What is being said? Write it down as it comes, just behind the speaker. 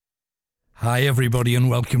Hi everybody and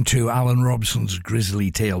welcome to Alan Robson's Grisly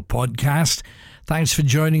Tale podcast. Thanks for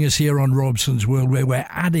joining us here on Robson's World, where we're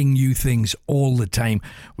adding new things all the time.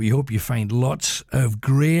 We hope you find lots of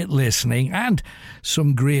great listening and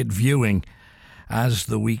some great viewing as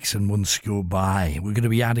the weeks and months go by. We're going to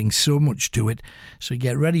be adding so much to it, so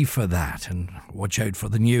get ready for that and watch out for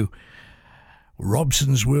the new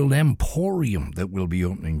Robson's World Emporium that will be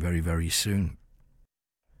opening very, very soon.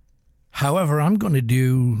 However, I'm going to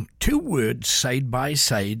do two words side by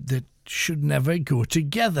side that should never go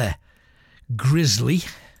together. Grisly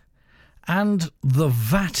and the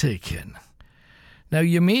Vatican. Now,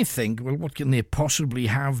 you may think, well, what can they possibly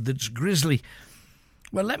have that's grisly?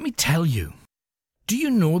 Well, let me tell you. Do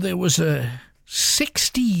you know there was a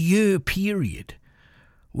 60-year period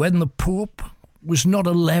when the Pope was not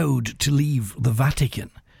allowed to leave the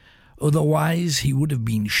Vatican? Otherwise, he would have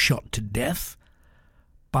been shot to death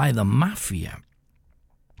by the mafia.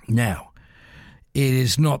 Now, it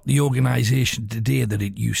is not the organisation today that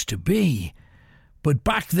it used to be, but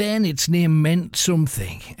back then its name meant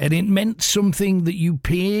something, and it meant something that you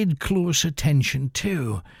paid close attention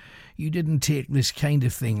to. You didn't take this kind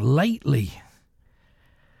of thing lightly.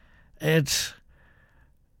 It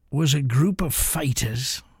was a group of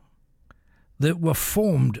fighters that were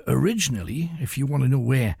formed originally, if you want to know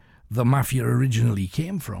where the mafia originally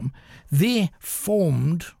came from. They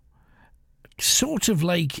formed sort of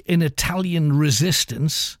like an Italian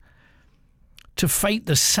resistance to fight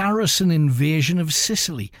the Saracen invasion of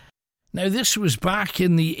Sicily. Now, this was back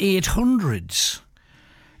in the 800s,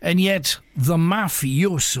 and yet the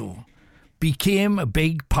mafioso became a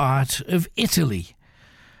big part of Italy.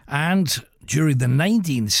 And during the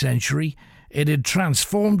 19th century, it had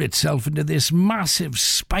transformed itself into this massive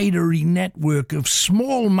spidery network of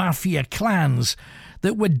small mafia clans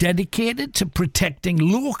that were dedicated to protecting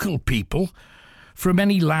local people from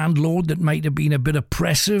any landlord that might have been a bit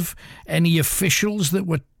oppressive, any officials that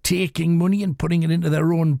were taking money and putting it into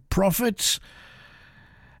their own profits.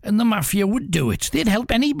 And the mafia would do it. They'd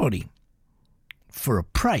help anybody for a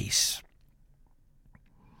price.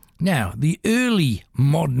 Now, the early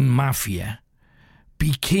modern mafia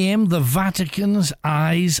became the Vatican's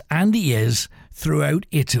eyes and ears throughout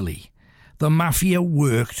Italy. The mafia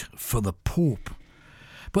worked for the Pope.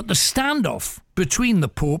 But the standoff between the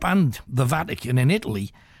Pope and the Vatican in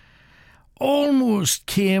Italy almost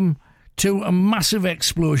came to a massive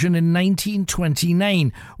explosion in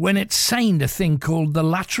 1929 when it signed a thing called the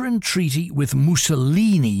Lateran Treaty with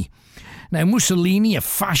Mussolini. Now, Mussolini, a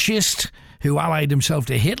fascist who allied himself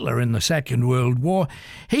to Hitler in the Second World War,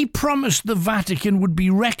 he promised the Vatican would be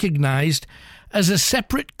recognised as a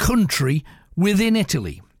separate country within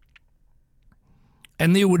Italy.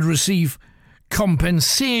 And they would receive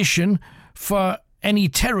compensation for any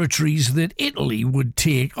territories that Italy would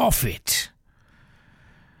take off it.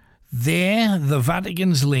 There, the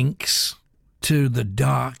Vatican's links to the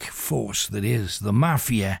dark force that is the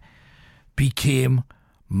mafia became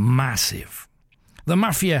massive. The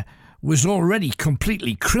mafia was already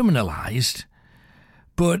completely criminalised,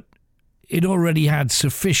 but it already had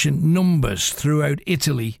sufficient numbers throughout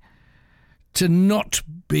Italy to not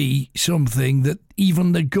be something that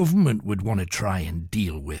even the government would want to try and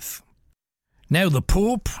deal with. Now, the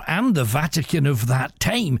Pope and the Vatican of that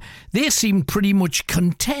time, they seemed pretty much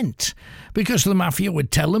content because the mafia would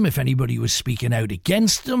tell them if anybody was speaking out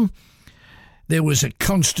against them. There was a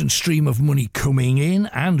constant stream of money coming in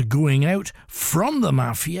and going out from the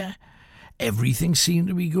mafia. Everything seemed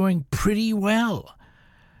to be going pretty well.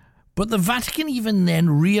 But the Vatican even then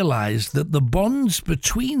realised that the bonds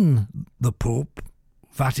between the Pope,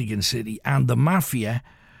 Vatican City, and the mafia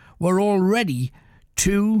were already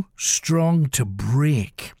too strong to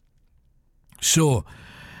break. So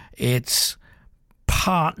its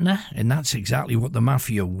partner, and that's exactly what the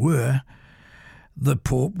mafia were, the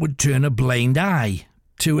Pope would turn a blind eye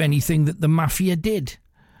to anything that the mafia did.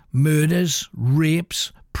 Murders,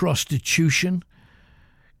 rapes, prostitution,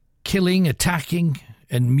 killing, attacking,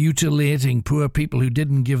 and mutilating poor people who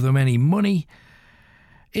didn't give them any money.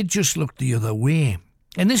 It just looked the other way.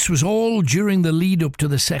 And this was all during the lead up to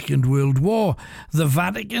the Second World War. The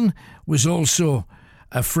Vatican was also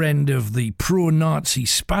a friend of the pro-Nazi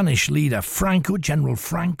Spanish leader Franco, General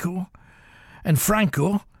Franco. And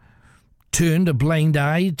Franco turned a blind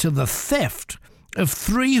eye to the theft of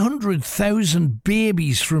 300,000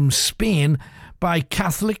 babies from Spain by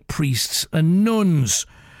Catholic priests and nuns.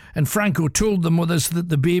 And Franco told the mothers that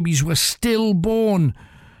the babies were stillborn,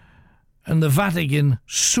 and the Vatican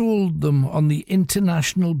sold them on the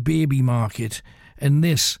international baby market, and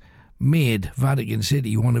this made Vatican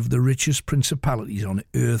City one of the richest principalities on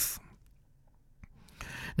earth.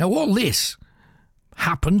 Now, all this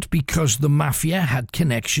happened because the mafia had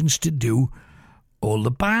connections to do all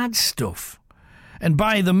the bad stuff. And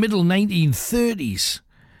by the middle 1930s,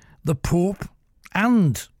 the Pope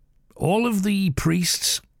and all of the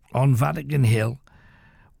priests on Vatican Hill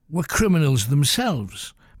were criminals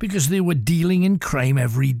themselves because they were dealing in crime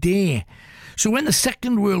every day. So when the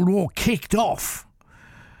Second World War kicked off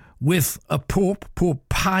with a Pope, Pope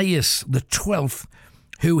Pius XII,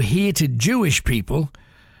 who hated Jewish people,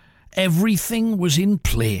 everything was in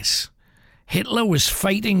place. Hitler was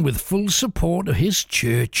fighting with full support of his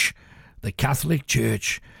church, the Catholic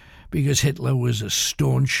Church, because Hitler was a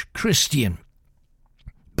staunch Christian.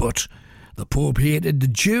 But the Pope hated the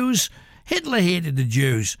Jews, Hitler hated the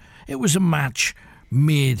Jews. It was a match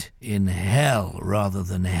made in hell rather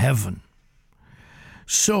than heaven.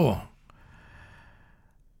 So,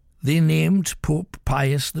 they named Pope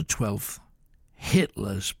Pius XII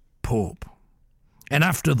Hitler's Pope. And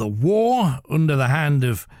after the war, under the hand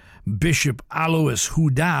of Bishop Alois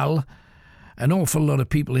Hudal, an awful lot of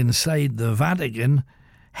people inside the Vatican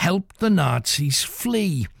helped the Nazis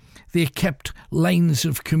flee. They kept lines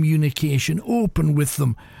of communication open with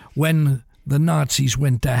them when the Nazis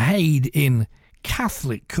went to hide in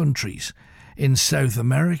Catholic countries in South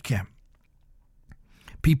America.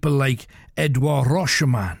 People like Edouard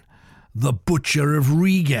Rocheman, the Butcher of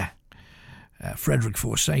Riga. Frederick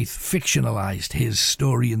Forsyth fictionalized his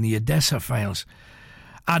story in the Odessa Files.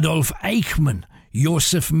 Adolf Eichmann,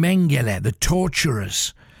 Josef Mengele, the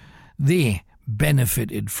torturers, they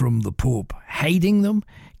benefited from the Pope hiding them,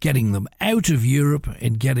 getting them out of Europe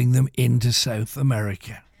and getting them into South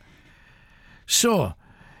America. So,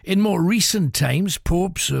 in more recent times,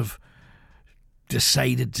 popes have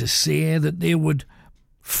decided to say that they would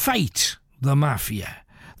fight the mafia,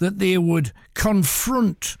 that they would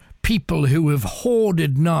confront people who have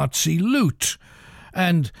hoarded Nazi loot,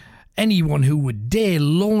 and anyone who would dare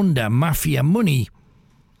launder mafia money,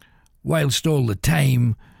 whilst all the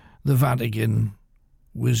time the Vatican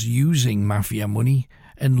was using mafia money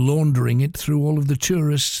and laundering it through all of the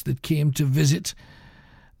tourists that came to visit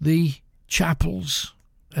the chapels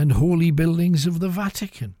and holy buildings of the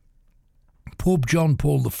Vatican. Pope John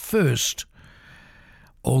Paul I,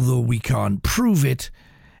 although we can't prove it,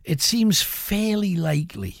 it seems fairly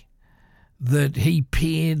likely that he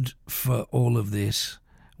paid for all of this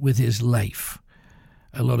with his life.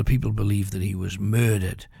 A lot of people believe that he was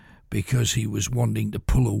murdered because he was wanting to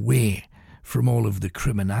pull away from all of the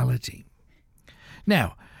criminality.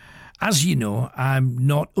 Now, as you know, I'm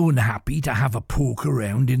not unhappy to have a poke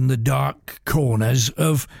around in the dark corners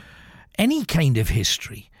of any kind of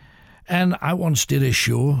history. And I once did a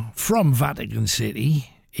show from Vatican City,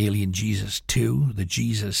 Alien Jesus 2, The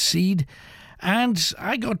Jesus Seed, and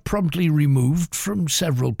I got promptly removed from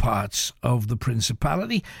several parts of the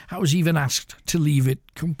Principality. I was even asked to leave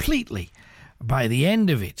it completely. By the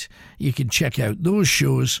end of it, you can check out those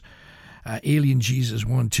shows, Alien Jesus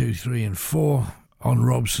 1, 2, 3, and 4, on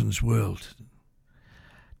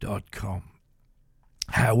robsonsworld.com.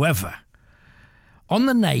 However, on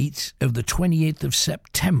the night of the 28th of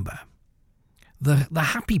September, the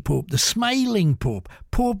happy Pope, the smiling Pope,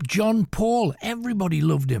 Pope John Paul, everybody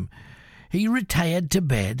loved him. He retired to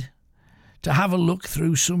bed to have a look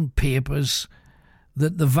through some papers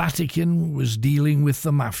that the Vatican was dealing with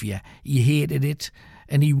the mafia. He hated it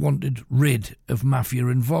and he wanted rid of mafia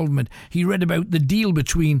involvement. He read about the deal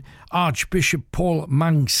between Archbishop Paul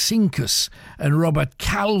Mancinkus and Robert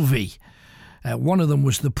Calvi. One of them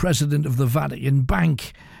was the president of the Vatican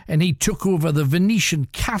Bank, and he took over the Venetian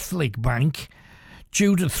Catholic Bank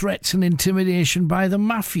due to threats and intimidation by the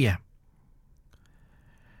mafia.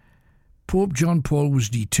 Pope John Paul was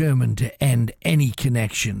determined to end any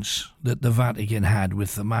connections that the Vatican had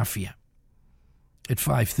with the mafia. At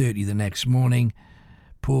 5:30 the next morning,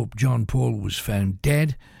 Pope John Paul was found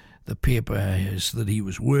dead. The papers that he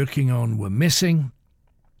was working on were missing,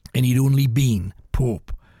 and he'd only been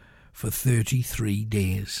Pope for 33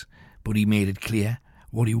 days. But he made it clear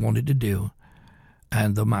what he wanted to do,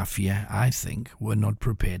 and the mafia, I think, were not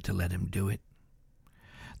prepared to let him do it.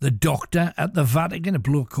 The doctor at the Vatican, a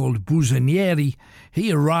bloke called Buzzanieri,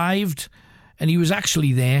 he arrived, and he was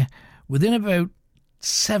actually there within about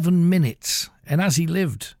 7 minutes. And as he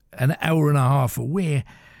lived an hour and a half away,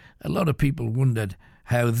 a lot of people wondered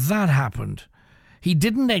how that happened. He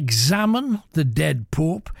didn't examine the dead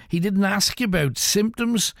Pope. He didn't ask about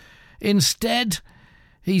symptoms. Instead,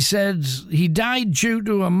 he said he died due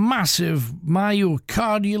to a massive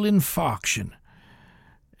myocardial infarction.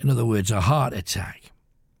 In other words, a heart attack.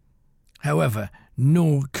 However,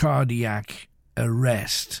 no cardiac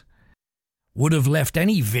arrest. would have left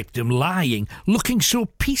any victim lying, looking so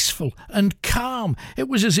peaceful and calm. It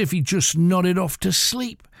was as if he'd just nodded off to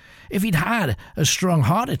sleep. If he'd had a strong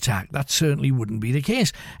heart attack, that certainly wouldn't be the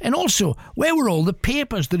case. And also, where were all the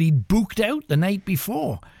papers that he'd booked out the night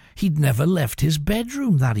before? He'd never left his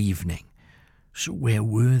bedroom that evening. So where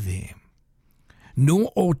were they?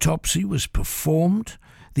 No autopsy was performed.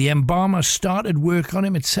 The embalmer started work on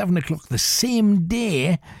him at 7 o'clock the same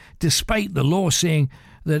day, despite the law saying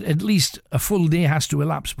that at least a full day has to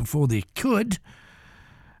elapse before they could.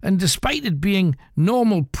 And despite it being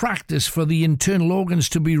normal practice for the internal organs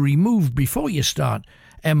to be removed before you start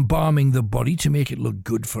embalming the body to make it look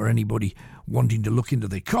good for anybody wanting to look into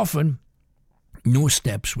the coffin, no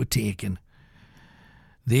steps were taken.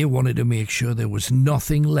 They wanted to make sure there was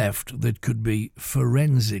nothing left that could be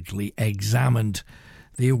forensically examined.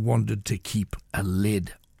 They wanted to keep a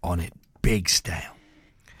lid on it, big style.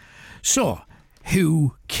 So,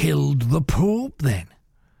 who killed the Pope then?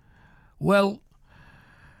 Well,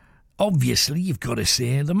 obviously you've got to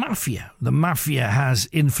say the mafia. The mafia has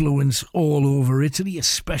influence all over Italy,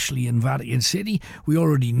 especially in Vatican City. We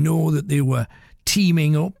already know that they were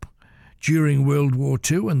teaming up during World War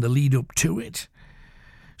II and the lead up to it.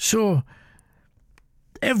 So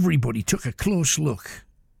everybody took a close look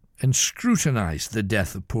and scrutinised the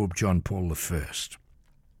death of Pope John Paul I.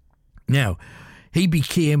 Now, he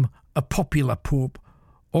became a popular pope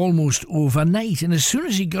almost overnight, and as soon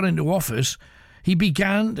as he got into office, he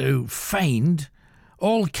began to find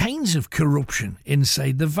all kinds of corruption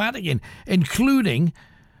inside the Vatican, including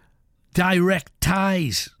direct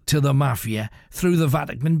ties to the mafia through the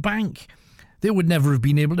Vatican Bank. They would never have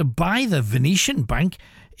been able to buy the Venetian Bank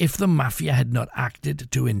if the mafia had not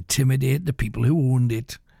acted to intimidate the people who owned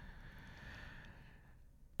it.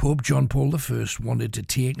 Pope John Paul I wanted to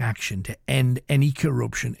take action to end any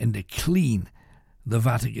corruption and to clean the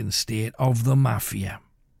Vatican state of the mafia.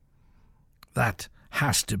 That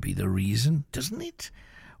has to be the reason, doesn't it?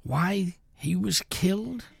 Why he was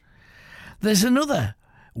killed? There's another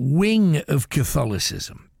wing of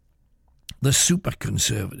Catholicism. The super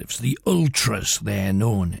conservatives, the ultras, they're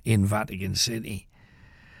known in Vatican City.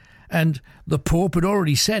 And the Pope had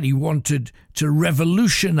already said he wanted to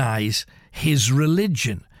revolutionise his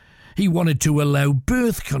religion. He wanted to allow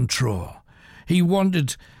birth control. He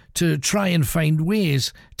wanted to try and find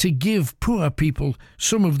ways to give poor people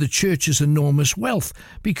some of the church's enormous wealth,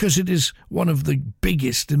 because it is one of the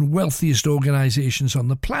biggest and wealthiest organisations on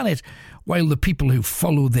the planet, while the people who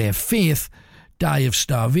follow their faith die of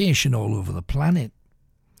starvation all over the planet.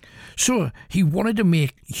 So he wanted to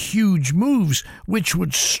make huge moves which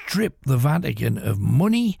would strip the Vatican of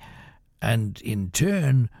money and, in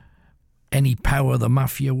turn, any power the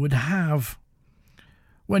mafia would have.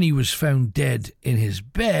 When he was found dead in his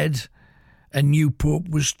bed, a new pope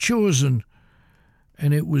was chosen,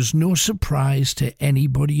 and it was no surprise to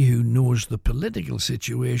anybody who knows the political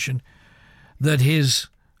situation that his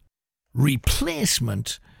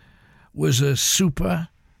replacement was a super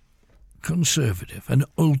conservative, an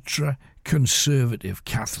ultra conservative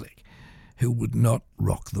Catholic who would not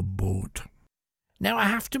rock the boat. Now I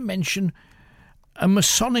have to mention a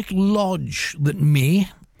Masonic lodge that may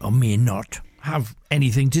or may not have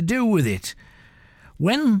anything to do with it.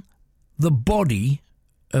 When the body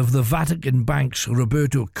of the Vatican Bank's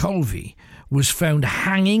Roberto Colvi was found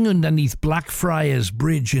hanging underneath Blackfriars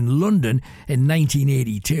Bridge in London in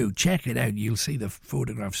 1982, check it out, you'll see the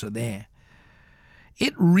photographs are there.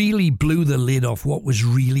 It really blew the lid off what was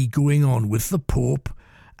really going on with the Pope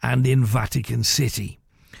and in Vatican City.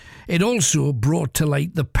 It also brought to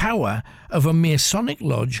light the power of a Masonic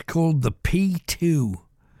lodge called the P2.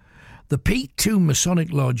 The P2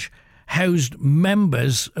 Masonic Lodge housed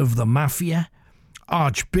members of the mafia,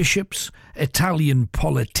 archbishops, Italian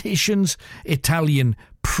politicians, Italian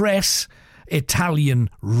press, Italian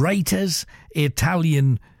writers,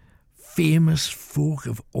 Italian famous folk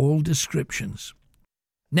of all descriptions.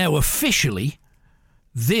 Now, officially,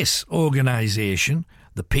 this organisation,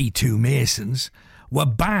 the P2 Masons, were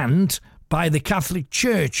banned by the Catholic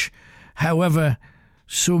Church. However,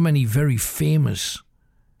 so many very famous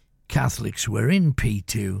Catholics were in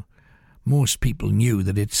P2, most people knew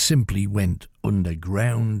that it simply went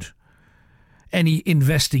underground. Any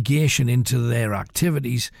investigation into their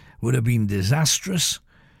activities would have been disastrous,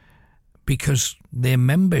 because their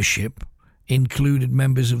membership included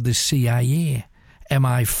members of the CIA,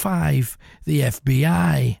 MI5, the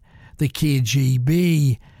FBI, the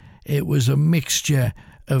KGB. It was a mixture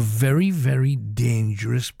of very, very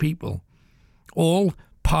dangerous people, all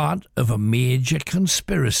part of a major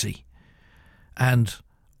conspiracy, and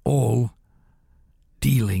all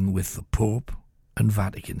dealing with the Pope and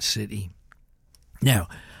Vatican City. Now,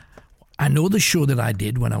 I know the show that I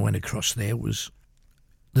did when I went across there was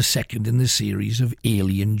the second in the series of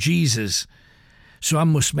Alien Jesus. So I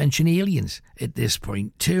must mention aliens at this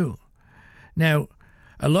point too. Now,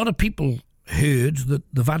 a lot of people heard that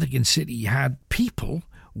the Vatican City had people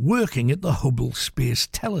working at the Hubble Space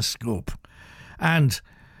Telescope. And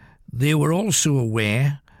they were also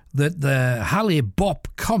aware that the Halley-Bopp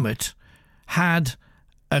comet had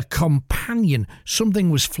a companion. Something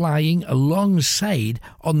was flying alongside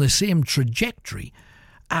on the same trajectory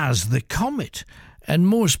as the comet. And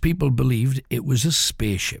most people believed it was a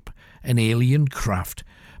spaceship, an alien craft,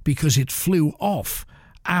 because it flew off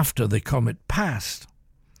after the comet passed.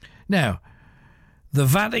 Now, the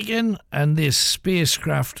Vatican and this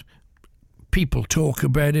spacecraft, people talk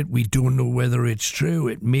about it. We don't know whether it's true.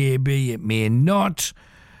 It may be, it may not.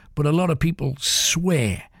 But a lot of people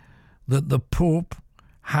swear that the Pope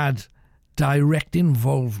had direct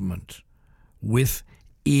involvement with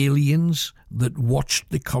aliens that watched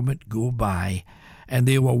the comet go by, and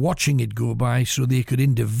they were watching it go by so they could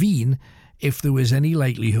intervene if there was any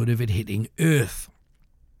likelihood of it hitting Earth.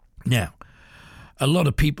 Now, a lot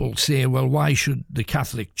of people say, well, why should the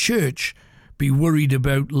Catholic Church be worried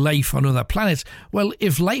about life on other planets? Well,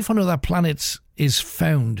 if life on other planets is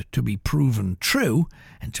found to be proven true,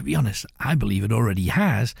 and to be honest, I believe it already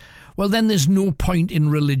has, well, then there's no point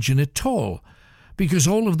in religion at all, because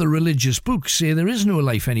all of the religious books say there is no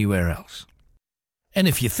life anywhere else. And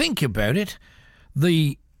if you think about it,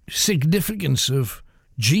 the significance of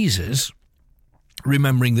Jesus,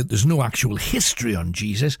 remembering that there's no actual history on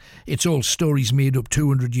Jesus, it's all stories made up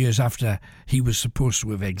 200 years after he was supposed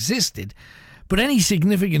to have existed, but any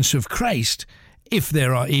significance of Christ, if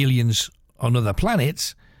there are aliens on other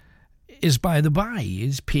planets, is by the by,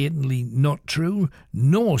 is patently not true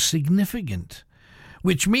nor significant.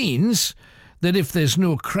 Which means that if there's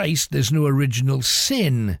no Christ, there's no original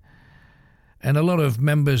sin. And a lot of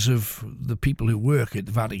members of the people who work at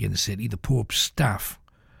the Vatican City, the Pope's staff,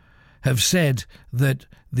 have said that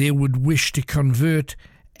they would wish to convert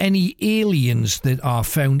any aliens that are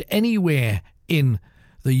found anywhere in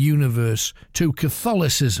the universe to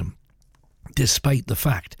Catholicism, despite the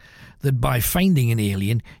fact that by finding an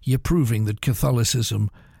alien, you're proving that Catholicism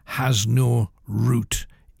has no root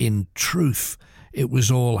in truth. It was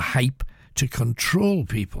all hype to control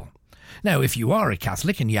people. Now, if you are a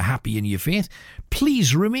Catholic and you're happy in your faith,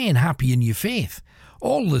 please remain happy in your faith.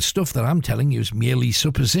 All the stuff that I'm telling you is merely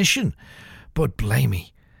supposition. But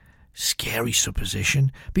blimey, scary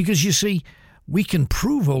supposition, because you see, we can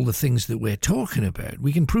prove all the things that we're talking about.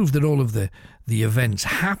 We can prove that all of the events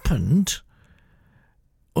happened,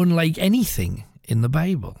 unlike anything in the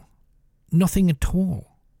Bible. Nothing at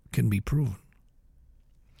all can be proven.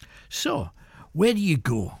 So, where do you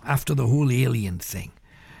go after the whole alien thing?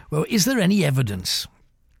 Well, is there any evidence?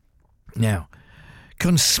 Now,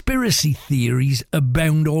 conspiracy theories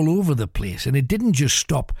abound all over the place, and it didn't just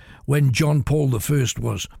stop when John Paul I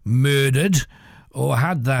was murdered or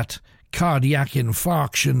had that cardiac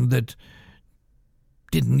infarction that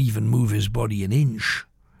didn't even move his body an inch.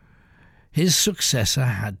 His successor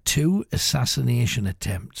had 2 assassination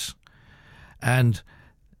attempts and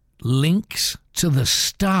links to the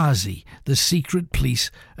Stasi, the secret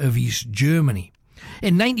police of East Germany.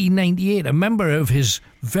 In 1998, a member of his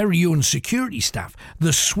very own security staff,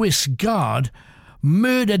 the Swiss Guard,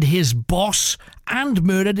 murdered his boss and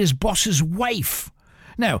murdered his boss's wife.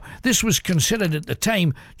 Now, this was considered at the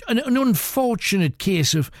time an unfortunate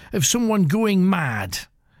case of someone going mad.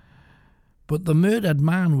 But the murdered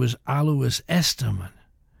man was Alois Estermann,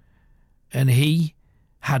 and he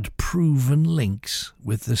had proven links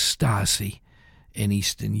with the Stasi in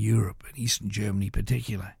Eastern Europe, and Eastern Germany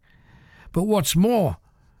particularly. But what's more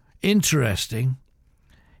interesting,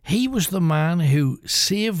 he was the man who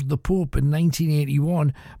saved the Pope in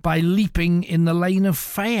 1981 by leaping in the line of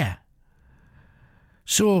fire.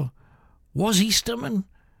 So, was Easterman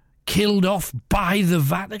killed off by the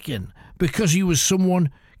Vatican because he was someone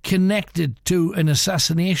connected to an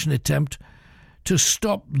assassination attempt to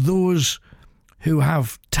stop those who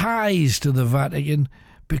have ties to the Vatican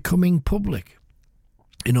becoming public?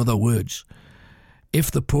 In other words, if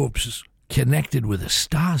the Pope's connected with the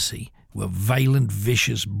Stasi, were violent,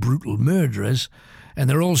 vicious, brutal murderers, and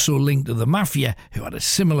they're also linked to the mafia, who had a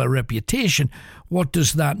similar reputation, what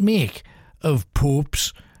does that make of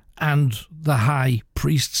popes and the high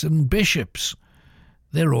priests and bishops?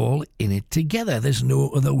 They're all in it together. There's no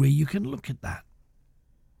other way you can look at that.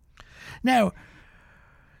 Now,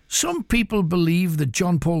 some people believe that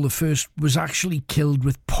John Paul I was actually killed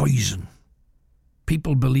with poison.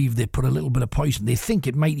 people believe they put a little bit of poison. They think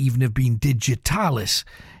it might even have been digitalis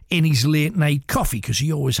in his late night coffee, because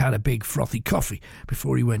he always had a big frothy coffee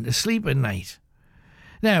before he went to sleep at night.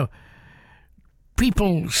 Now,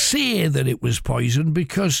 people say that it was poison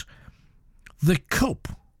because the cup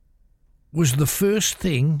was the first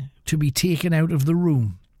thing to be taken out of the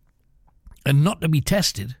room and not to be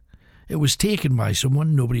tested. It was taken by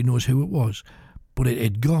someone, nobody knows who it was, but it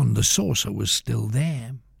had gone. The saucer was still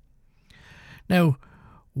there. Now,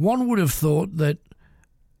 one would have thought that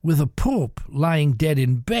with a pope lying dead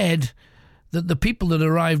in bed, that the people that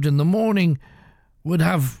arrived in the morning would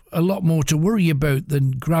have a lot more to worry about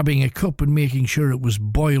than grabbing a cup and making sure it was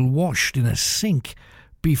boil washed in a sink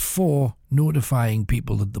before notifying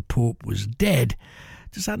people that the pope was dead.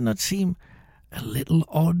 Does that not seem a little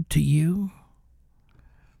odd to you?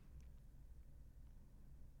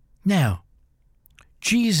 Now,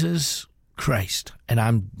 Jesus Christ, and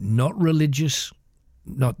I'm not religious,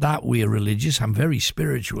 not that way religious, I'm very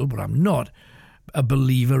spiritual, but I'm not a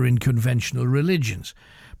believer in conventional religions.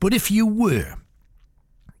 But if you were,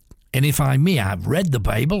 and if I may, I've read the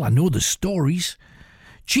Bible, I know the stories,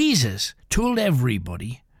 Jesus told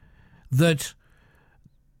everybody that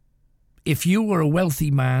if you were a wealthy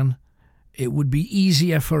man, it would be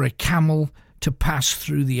easier for a camel to pass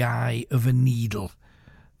through the eye of a needle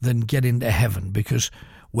than get into heaven, because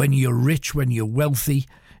when you're rich, when you're wealthy,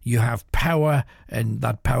 you have power, and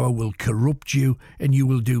that power will corrupt you, and you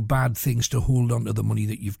will do bad things to hold on to the money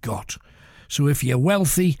that you've got. So if you're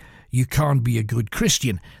wealthy, you can't be a good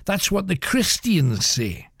Christian. That's what the Christians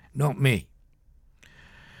say, not me.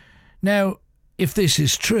 Now, if this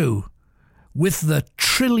is true, with the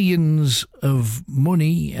trillions of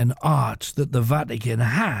money and art that the Vatican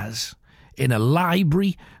has in a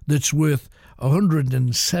library that's worth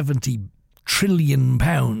 170 trillion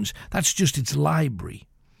pounds, that's just its library.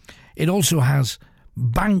 It also has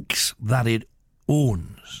banks that it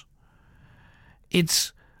owns.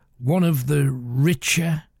 It's one of the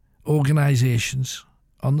richer organisations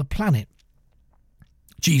on the planet.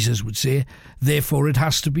 Jesus would say, therefore it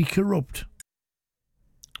has to be corrupt.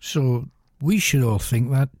 So we should all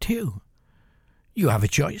think that too. You have a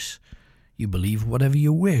choice. You believe whatever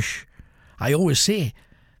you wish. I always say,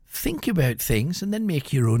 think about things and then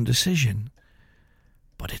make your own decision.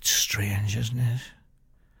 But it's strange, isn't it?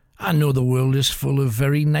 I know the world is full of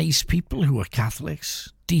very nice people who are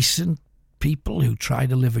Catholics, decent people who try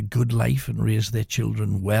to live a good life and raise their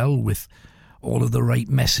children well with all of the right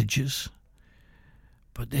messages.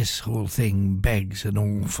 But this whole thing begs an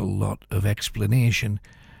awful lot of explanation,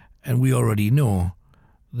 and we already know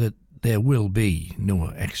that there will be no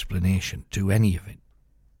explanation to any of it.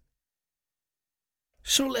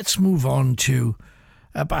 So let's move on to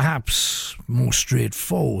a perhaps more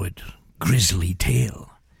straightforward, grisly tale.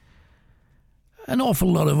 An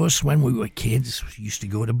awful lot of us, when we were kids, used to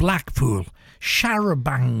go to Blackpool.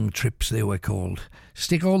 Charabang trips, they were called.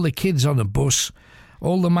 Stick all the kids on a bus,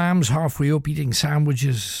 all the mums halfway up eating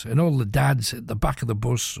sandwiches, and all the dads at the back of the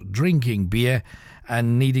bus drinking beer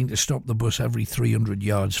and needing to stop the bus every 300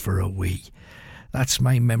 yards for a wee. That's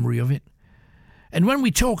my memory of it. And when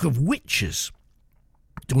we talk of witches,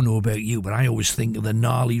 don't know about you, but I always think of the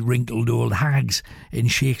gnarly, wrinkled old hags in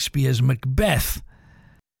Shakespeare's Macbeth.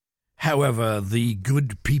 However, the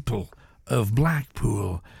good people of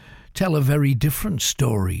Blackpool tell a very different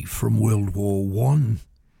story from World War I.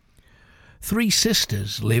 3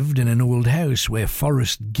 sisters lived in an old house where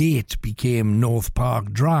Forest Gate became North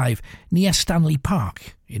Park Drive near Stanley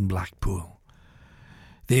Park in Blackpool.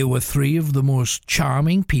 They were 3 of the most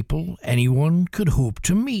charming people anyone could hope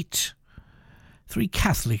to meet. 3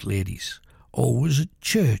 Catholic ladies, always at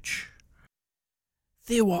church.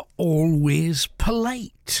 They were always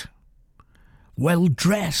polite,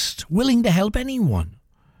 well-dressed, willing to help anyone.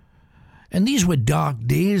 And these were dark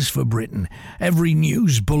days for Britain. Every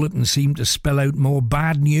news bulletin seemed to spell out more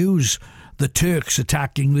bad news. The Turks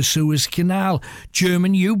attacking the Suez Canal,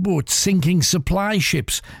 German U-boats sinking supply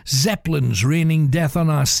ships, Zeppelins raining death on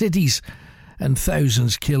our cities, and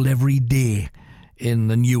thousands killed every day in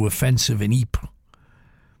the new offensive in Ypres.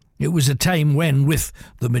 It was a time when, with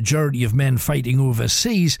the majority of men fighting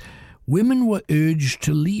overseas, women were urged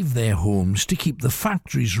to leave their homes to keep the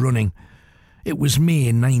factories running. It was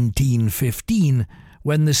May 1915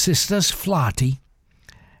 when the sisters Flaherty,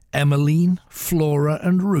 Emmeline, Flora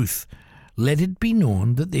and Ruth let it be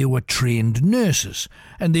known that they were trained nurses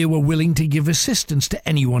and they were willing to give assistance to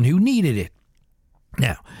anyone who needed it.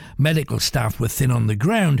 Now, medical staff were thin on the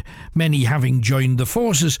ground, many having joined the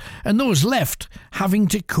forces, and those left having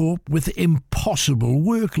to cope with impossible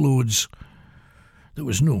workloads. There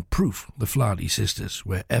was no proof the Flaherty sisters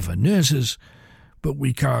were ever nurses, But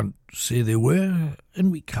we can't say they were,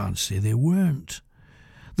 and we can't say they weren't.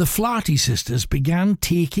 The Flaherty sisters began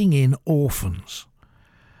taking in orphans,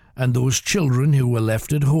 and those children who were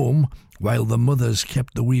left at home while the mothers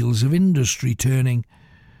kept the wheels of industry turning.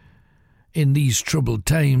 In these troubled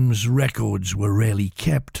times, records were rarely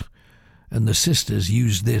kept, and the sisters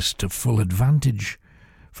used this to full advantage,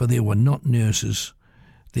 for they were not nurses,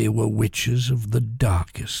 they were witches of the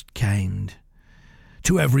darkest kind.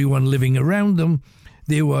 To everyone living around them,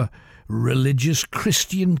 they were religious,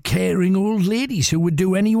 Christian, caring old ladies who would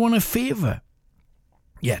do anyone a favour.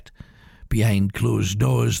 Yet, behind closed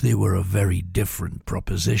doors, they were a very different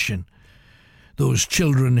proposition. Those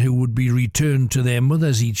children who would be returned to their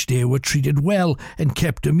mothers each day were treated well and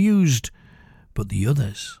kept amused, but the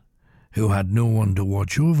others, who had no one to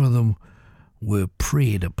watch over them, were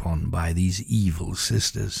preyed upon by these evil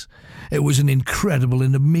sisters. It was an incredible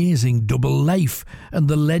and amazing double life, and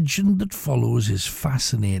the legend that follows is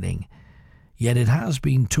fascinating. Yet it has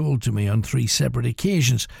been told to me on 3 separate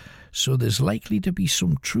occasions, so there's likely to be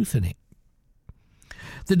some truth in it.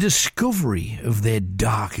 The discovery of their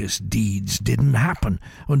darkest deeds didn't happen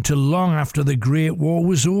until long after the Great War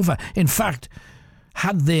was over. In fact,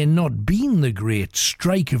 had there not been the Great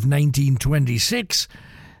Strike of 1926,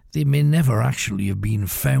 they may never actually have been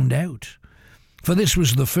found out. For this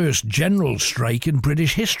was the first general strike in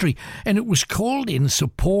British history, and it was called in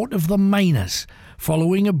support of the miners,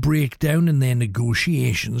 following a breakdown in their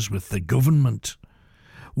negotiations with the government.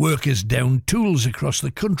 Workers downed tools across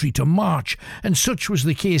the country to march, and such was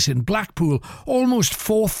the case in Blackpool. Almost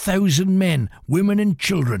 4,000 men, women and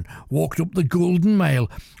children walked up the Golden Mile,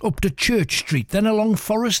 up to Church Street, then along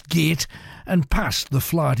Forest Gate, and past the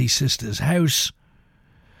Flaherty sisters' house.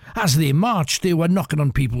 As they marched, they were knocking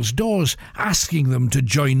on people's doors, asking them to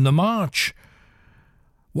join the march.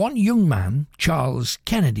 One young man, Charles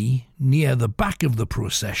Kennedy, near the back of the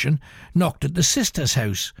procession, knocked at the sisters'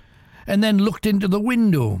 house, and then looked into the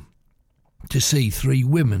window to see 3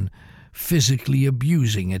 women physically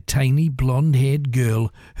abusing a tiny blonde-haired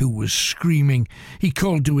girl who was screaming. He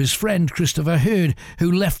called to his friend Christopher Hurd,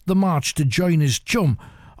 who left the march to join his chum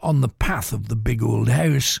on the path of the big old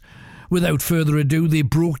house. Without further ado, they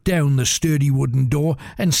broke down the sturdy wooden door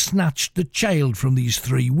and snatched the child from these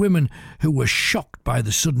 3 women, who were shocked by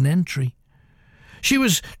the sudden entry. "She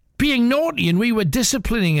was being naughty and we were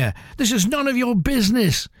disciplining her. This is none of your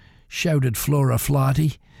business," shouted Flora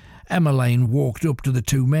Flaherty. Emmeline walked up to the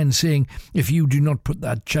 2 men, saying, "If you do not put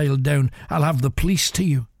that child down, I'll have the police to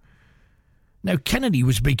you." Now Kennedy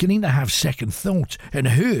was beginning to have second thoughts, and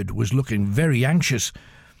Hurd was looking very anxious.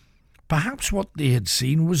 Perhaps what they had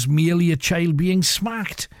seen was merely a child being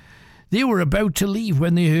smacked. They were about to leave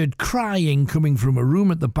when they heard crying coming from a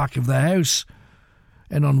room at the back of the house,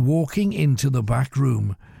 and on walking into the back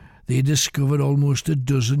room, they discovered almost a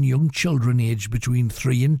dozen young children aged between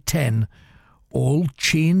 3 and 10, all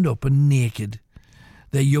chained up and naked.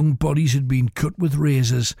 Their young bodies had been cut with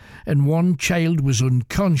razors, and one child was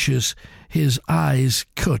unconscious, his eyes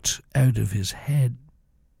cut out of his head.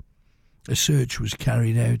 A search was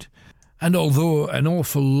carried out, and although an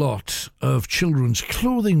awful lot of children's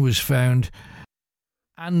clothing was found,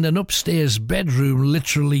 and an upstairs bedroom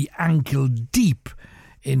literally ankle-deep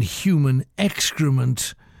in human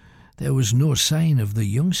excrement, there was no sign of the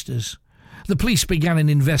youngsters. The police began an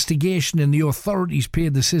investigation, and the authorities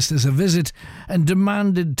paid the sisters a visit and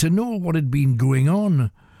demanded to know what had been going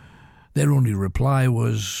on. Their only reply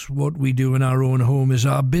was, "What we do in our own home is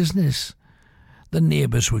our business." The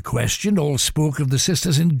neighbours were questioned. All spoke of the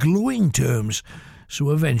sisters in glowing terms, so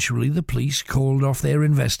eventually the police called off their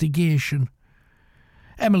investigation.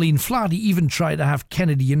 Emmeline Flaherty even tried to have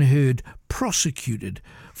Kennedy and Hurd prosecuted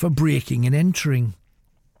for breaking and entering.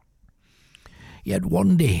 Yet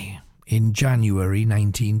one day, in January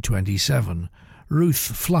 1927, Ruth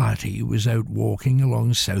Flaherty was out walking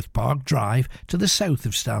along South Park Drive to the south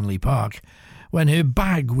of Stanley Park when her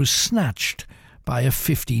bag was snatched by a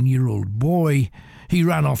 15-year-old boy. He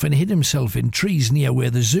ran off and hid himself in trees near where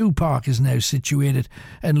the zoo park is now situated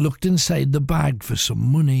and looked inside the bag for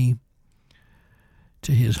some money.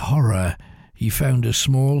 To his horror, he found a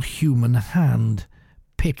small human hand,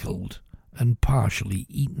 pickled and partially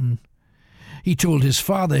eaten. He told his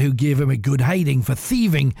father, who gave him a good hiding for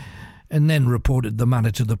thieving, and then reported the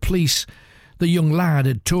matter to the police. The young lad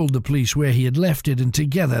had told the police where he had left it, and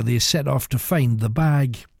together they set off to find the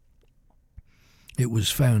bag. It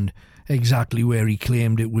was found exactly where he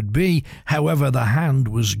claimed it would be. However, the hand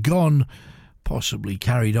was gone, possibly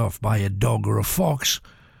carried off by a dog or a fox.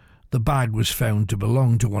 The bag was found to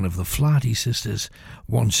belong to one of the Flaherty sisters.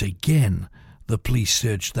 Once again, the police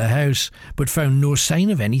searched the house, but found no sign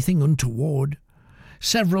of anything untoward.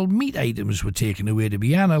 several meat items were taken away to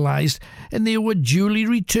be analysed, and they were duly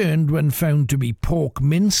returned when found to be pork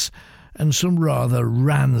mince and some rather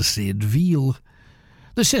rancid veal.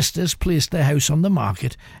 The sisters placed their house on the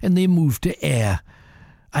market and they moved to Ayr,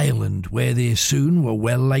 Ireland, where they soon were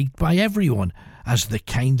well liked by everyone, as the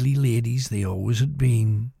kindly ladies they always had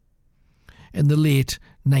been. In the late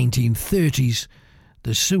 1930s,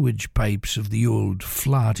 the sewage pipes of the old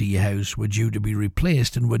Flaherty house were due to be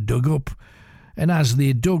replaced and were dug up, and as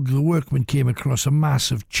they dug, the workmen came across a mass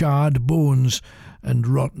of charred bones and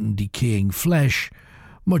rotten, decaying flesh.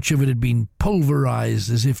 Much of it had been pulverised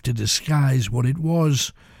as if to disguise what it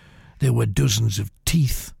was. There were dozens of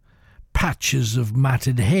teeth, patches of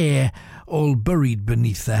matted hair, all buried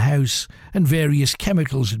beneath the house, and various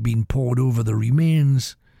chemicals had been poured over the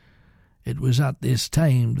remains. It was at this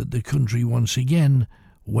time that the country once again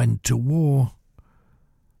went to war,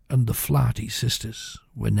 and the Flaherty sisters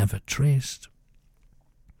were never traced.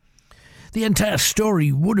 The entire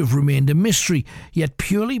story would have remained a mystery, yet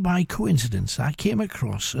purely by coincidence I came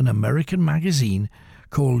across an American magazine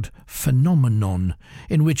called Phenomenon,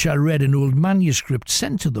 in which I read an old manuscript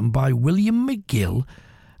sent to them by William McGill,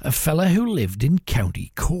 a fella who lived in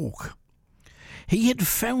County Cork. He had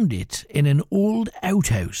found it in an old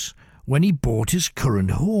outhouse when he bought his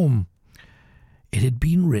current home. It had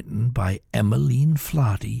been written by Emmeline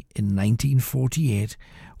Flaherty in 1948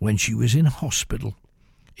 when she was in hospital.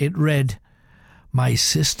 It read, "My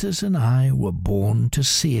sisters and I were born to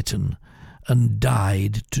Satan and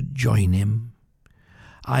died to join him.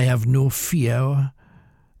 I have no fear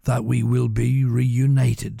that we will be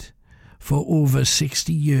reunited. For over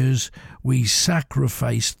 60 years we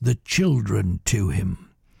sacrificed the children to him.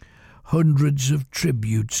 Hundreds of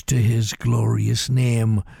tributes to his glorious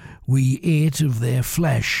name. We ate of their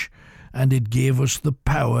flesh, and it gave us the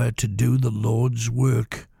power to do the Lord's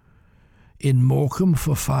work. In Morecambe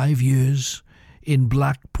for 5 years, in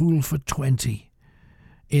Blackpool for 20.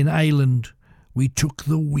 In Ireland we took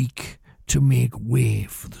the weak to make way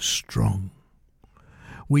for the strong.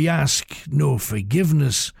 We ask no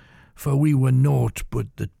forgiveness, for we were naught but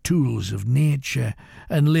the tools of nature,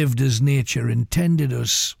 and lived as nature intended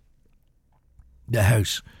us." The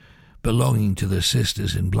house belonging to the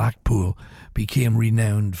sisters in Blackpool became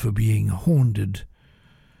renowned for being haunted.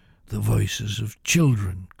 The voices of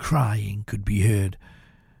children crying could be heard,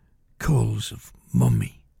 calls of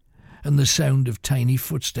mummy, and the sound of tiny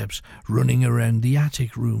footsteps running around the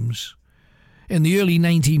attic rooms. In the early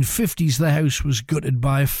 1950s, the house was gutted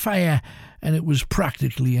by a fire, and it was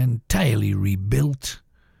practically entirely rebuilt.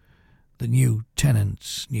 The new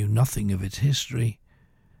tenants knew nothing of its history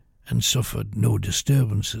and suffered no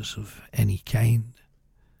disturbances of any kind.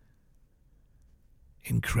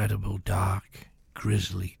 Incredible, dark,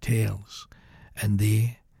 grisly tales, and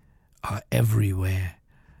they are everywhere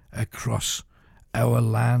across our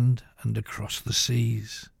land and across the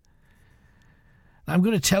seas. I'm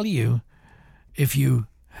going to tell you, if you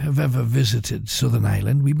have ever visited Southern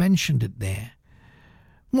Ireland, we mentioned it there.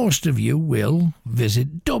 Most of you will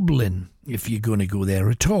visit Dublin if you're going to go there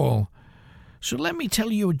at all. So let me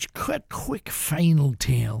tell you a quick final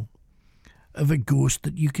tale of a ghost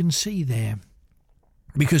that you can see there.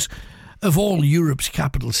 Because of all Europe's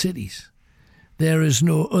capital cities, there is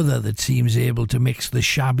no other that seems able to mix the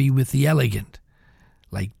shabby with the elegant,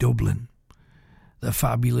 like Dublin. The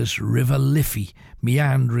fabulous River Liffey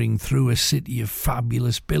meandering through a city of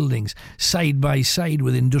fabulous buildings, side by side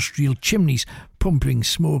with industrial chimneys pumping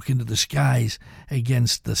smoke into the skies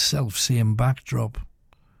against the self-same backdrop.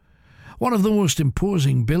 One of the most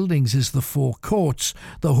imposing buildings is the Four Courts,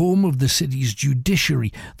 the home of the city's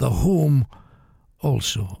judiciary, the home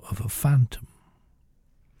also of a phantom.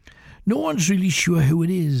 No one's really sure who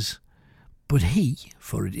it is, but he,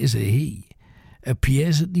 for it is a he,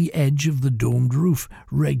 appears at the edge of the domed roof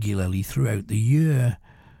regularly throughout the year.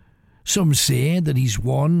 Some say that he's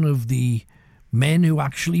one of the men who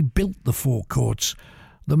actually built the Four Courts,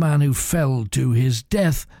 the man who fell to his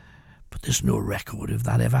death, but there's no record of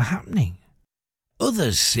that ever happening.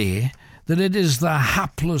 Others say that it is the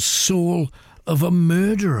hapless soul of a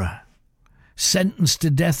murderer, sentenced to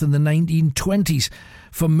death in the 1920s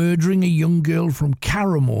for murdering a young girl from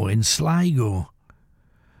Carramore in Sligo.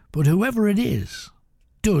 But whoever it is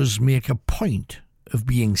does make a point of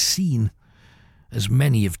being seen, as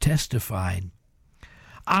many have testified.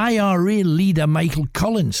 IRA leader Michael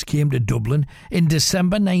Collins came to Dublin in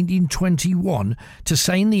December 1921 to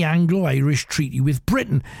sign the Anglo-Irish Treaty with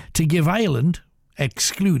Britain to give Ireland,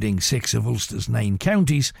 excluding 6 of Ulster's 9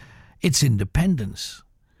 counties, its independence.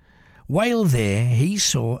 While there, he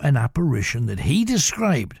saw an apparition that he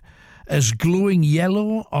described as glowing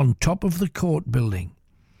yellow on top of the court building.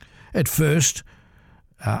 At first,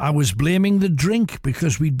 I was blaming the drink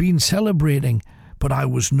because we'd been celebrating, but I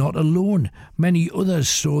was not alone. Many others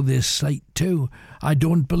saw this sight too. I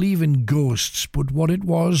don't believe in ghosts, but what it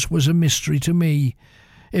was a mystery to me.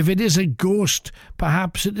 If it is a ghost,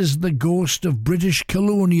 perhaps it is the ghost of British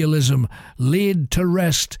colonialism laid to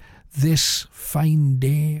rest this fine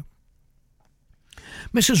day.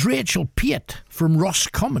 Mrs. Rachel Peart from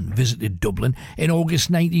Roscommon visited Dublin in August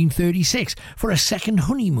 1936 for a second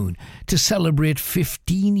honeymoon to celebrate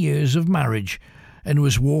 15 years of marriage, and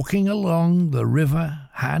was walking along the river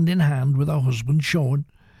hand in hand with her husband Sean.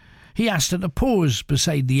 He asked her to pose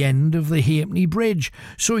beside the end of the Halfpenny Bridge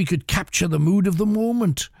so he could capture the mood of the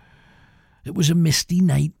moment. It was a misty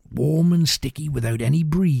night, warm and sticky without any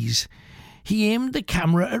breeze. He aimed the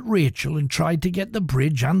camera at Rachel and tried to get the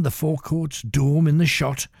bridge and the forecourt's dome in the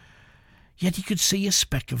shot. Yet he could see a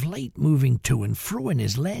speck of light moving to and fro in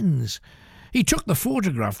his lens. He took the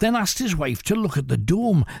photograph, then asked his wife to look at the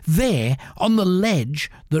dome. There, on the ledge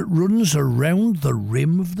that runs around the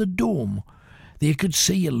rim of the dome, they could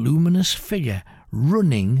see a luminous figure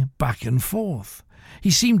running back and forth. He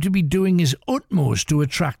seemed to be doing his utmost to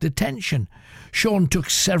attract attention. Sean took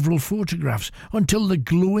several photographs until the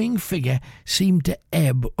glowing figure seemed to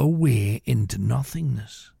ebb away into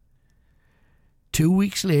nothingness. 2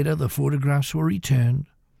 weeks later, the photographs were returned,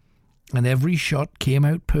 and every shot came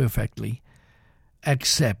out perfectly,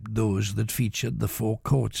 except those that featured the Four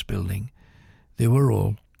Courts building. They were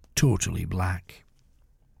all totally black.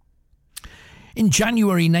 In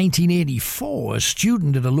January 1984, a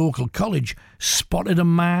student at a local college spotted a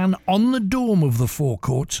man on the dome of the Four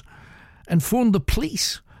Courts and phoned the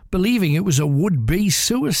police, believing it was a would-be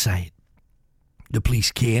suicide. The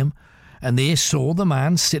police came, and they saw the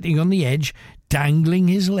man sitting on the edge, dangling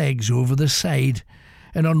his legs over the side,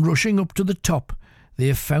 and on rushing up to the top,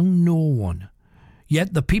 they found no one.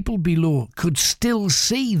 Yet the people below could still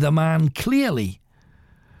see the man clearly.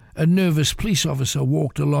 A nervous police officer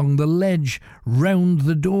walked along the ledge round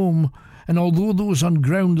the dome, and although those on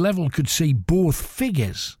ground level could see both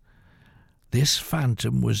figures, this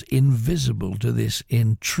phantom was invisible to this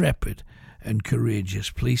intrepid and courageous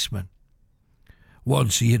policeman.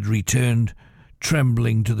 Once he had returned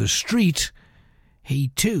trembling to the street, he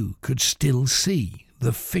too could still see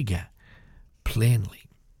the figure plainly.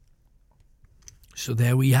 So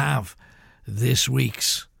there we have this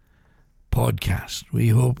week's podcast. We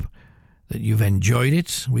hope that you've enjoyed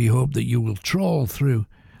it. We hope that you will trawl through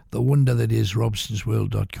the wonder that is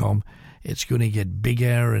robsonsworld.com. It's going to get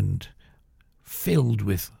bigger and filled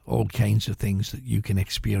with all kinds of things that you can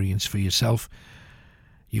experience for yourself.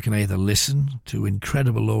 You can either listen to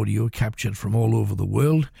incredible audio captured from all over the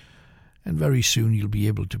world, and very soon you'll be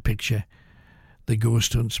able to picture the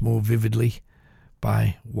ghost hunts more vividly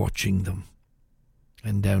by watching them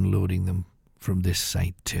and downloading them from this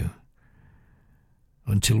site too.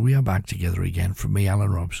 Until we are back together again, from me,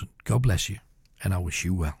 Alan Robson, God bless you, and I wish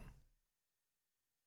you well.